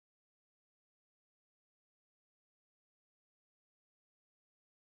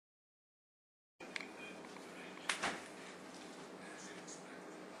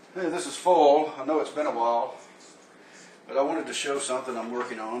Hey, this is full. I know it's been a while, but I wanted to show something I'm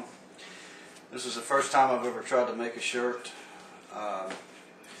working on. This is the first time I've ever tried to make a shirt. I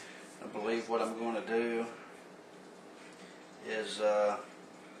believe what I'm going to do is I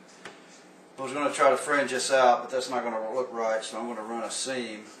was going to try to fringe this out, but that's not going to look right, so I'm going to run a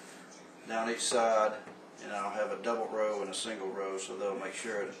seam down each side, and I'll have a double row and a single row, so they'll make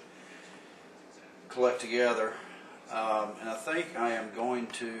sure it collect together. And I think I am going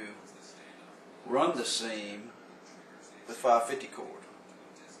to run the seam with 550 cord.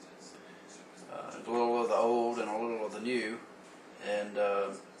 A little of the old and a little of the new, and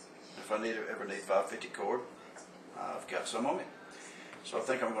if I ever need 550 cord, I've got some on me. So I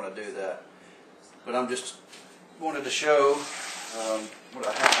think I'm going to do that. But I'm just wanted to show what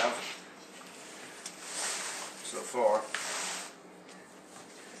I have so far.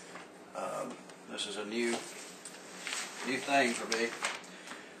 This is a new thing for me,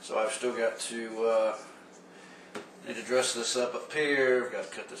 so I've still got to need to dress this up here. I've got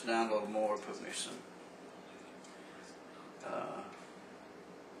to cut this down a little more, put me some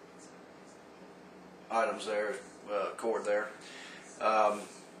items there, cord there. I'm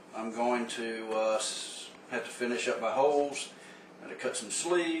going to have to finish up my holes and to cut some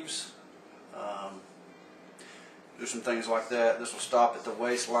sleeves, do some things like that. This will stop at the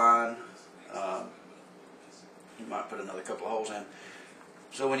waistline. You might put another couple of holes in.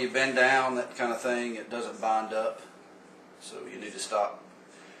 So when you bend down, that kind of thing, it doesn't bind up. So you need to stop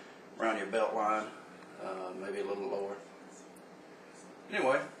around your belt line, maybe a little lower.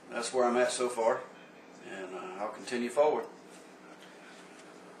 Anyway, that's where I'm at so far, and I'll continue forward.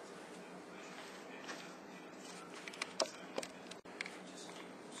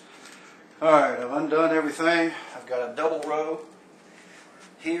 Alright, I've undone everything. I've got a double row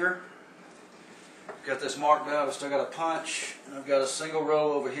here. Got this marked out, I've still got a punch, and I've got a single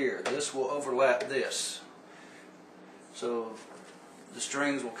row over here. This will overlap this. So the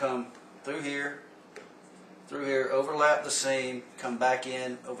strings will come through here, overlap the seam, come back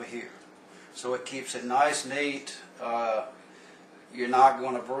in over here. So it keeps it nice, neat. You're not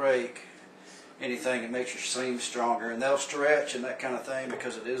going to break anything. It makes your seam stronger, and they'll stretch and that kind of thing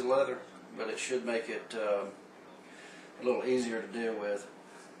because it is leather, but it should make it a little easier to deal with.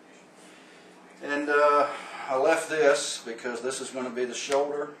 And I left this because this is going to be the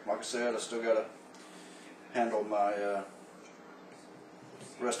shoulder. Like I said, I still got to handle my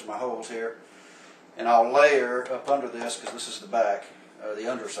rest of my holes here. And I'll layer up under this because this is the back, the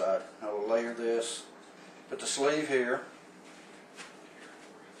underside. I will layer this, put the sleeve here.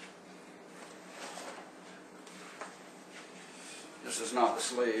 This is not the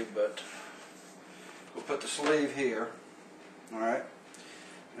sleeve, but we'll put the sleeve here. Alright.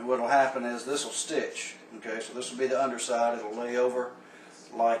 And what will happen is this will stitch. Okay, so this will be the underside. It'll lay over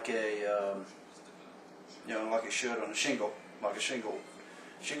like a, like it should on a shingle, like a shingle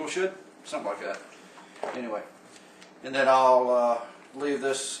should, something like that. Anyway, and then I'll leave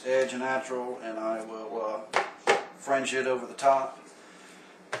this edge natural, and I will fringe it over the top.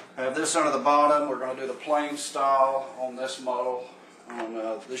 I have this under the bottom. We're going to do the plain style on this model,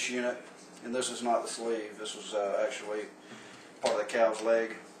 on this unit, and this is not the sleeve. This was actually part of the cow's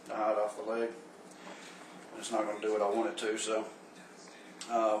leg, to hide off the leg. It's not going to do what I want it to. So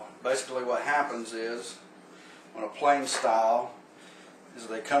basically what happens is, on a plain style, is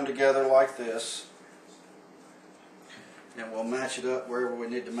they come together like this, and we'll match it up wherever we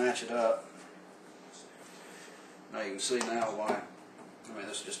need to match it up. Now you can see now why,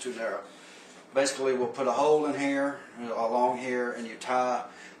 this is just too narrow. Basically we'll put a hole in here, along here, and you tie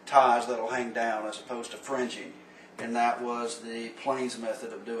ties that'll hang down as opposed to fringing. And that was the plains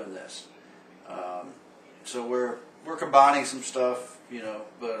method of doing this. So we're combining some stuff,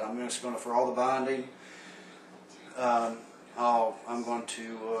 but I'm just going to, for all the binding, I'm going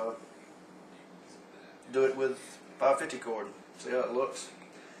to do it with 550 cord. See how it looks.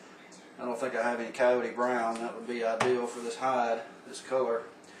 I don't think I have any coyote brown. That would be ideal for this hide, this color.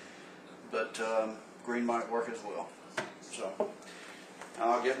 But green might work as well. So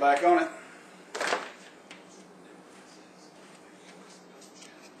I'll get back on it.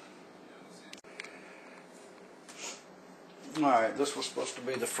 Alright, this was supposed to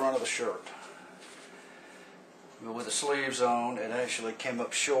be the front of the shirt. But with the sleeves on, it actually came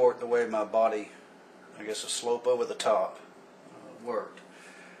up short the way my body, I guess the slope over the top, worked.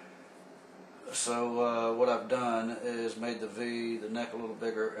 So what I've done is made the V, the neck a little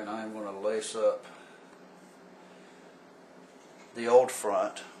bigger, and I'm going to lace up the old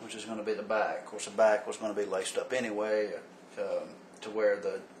front, which is going to be the back. Of course, the back was going to be laced up anyway to where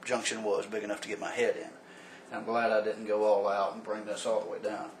the junction was big enough to get my head in. I'm glad I didn't go all out and bring this all the way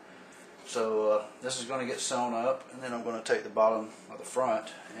down. So this is going to get sewn up, and then I'm going to take the bottom of the front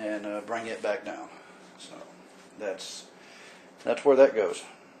and bring it back down. So that's where that goes.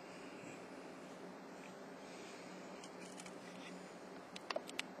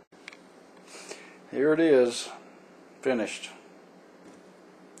 Here it is, finished.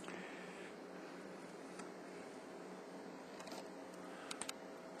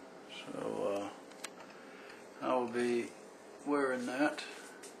 So I will be wearing that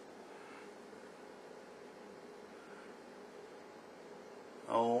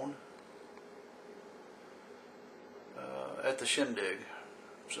on at the shindig.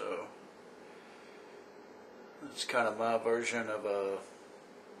 So it's kind of my version of a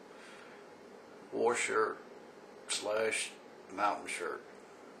war shirt slash mountain shirt.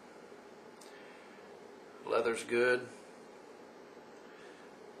 Leather's good,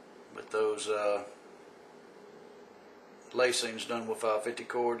 but those lacings done with 550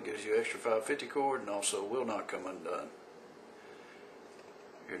 cord gives you extra 550 cord, and also will not come undone.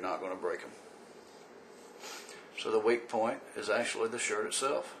 You're not going to break them. So the weak point is actually the shirt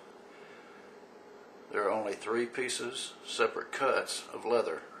itself. There are only 3 pieces, separate cuts of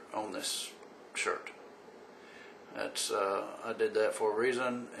leather on this shirt. That's I did that for a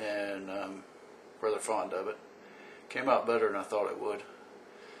reason, and I'm rather fond of it. Came out better than I thought it would.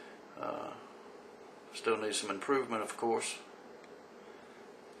 Still needs some improvement, of course,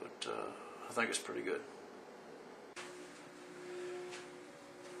 but I think it's pretty good.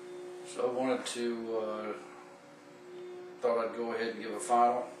 So I wanted to, thought I'd go ahead and give a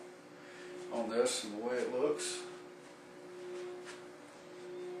final on this and the way it looks.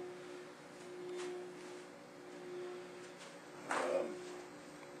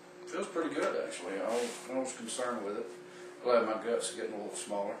 Feels pretty good, actually. I was concerned with it. Glad my guts are getting a little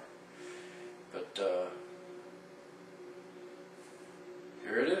smaller. But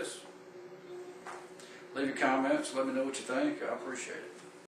here it is. Leave your comments. Let me know what you think. I appreciate it.